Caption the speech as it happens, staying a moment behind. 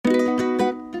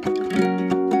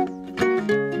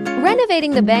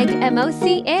Renovating the bank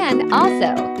MOC, and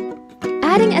also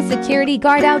adding a security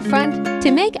guard out front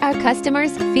to make our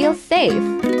customers feel safe.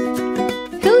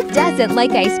 Who doesn't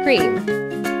like ice cream?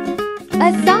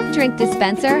 A soft drink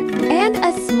dispenser and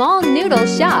a small noodle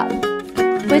shop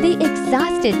for the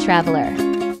exhausted traveler.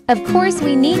 Of course,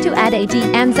 we need to add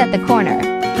ATMs at the corner.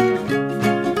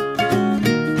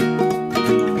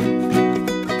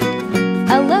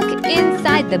 A look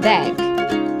inside the bank.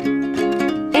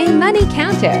 A money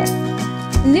counter.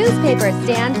 Newspaper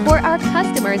stand for our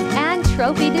customers and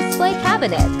trophy display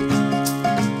cabinet.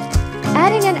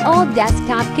 Adding an old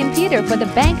desktop computer for the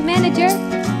bank manager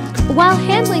while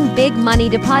handling big money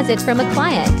deposit from a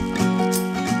client.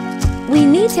 We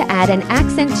need to add an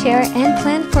accent chair and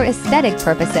plan for aesthetic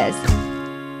purposes.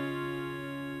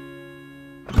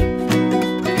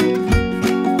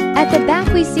 At the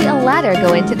back, we see a ladder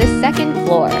go into the second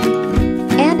floor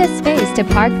and a space to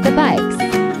park the bikes.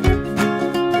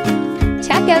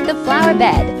 Check out the flower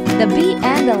bed, the bee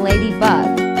and the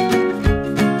ladybug.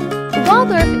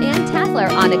 Waldorf and Tatler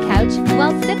on a couch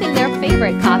while sipping their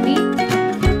favorite coffee.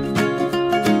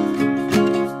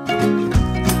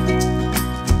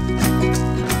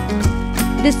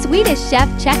 The Swedish chef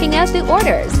checking out the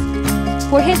orders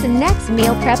for his next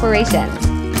meal preparations.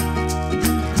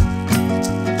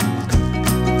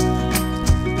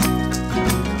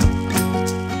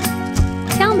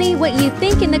 Tell me what you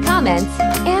think in the comments,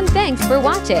 and thanks for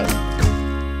watching.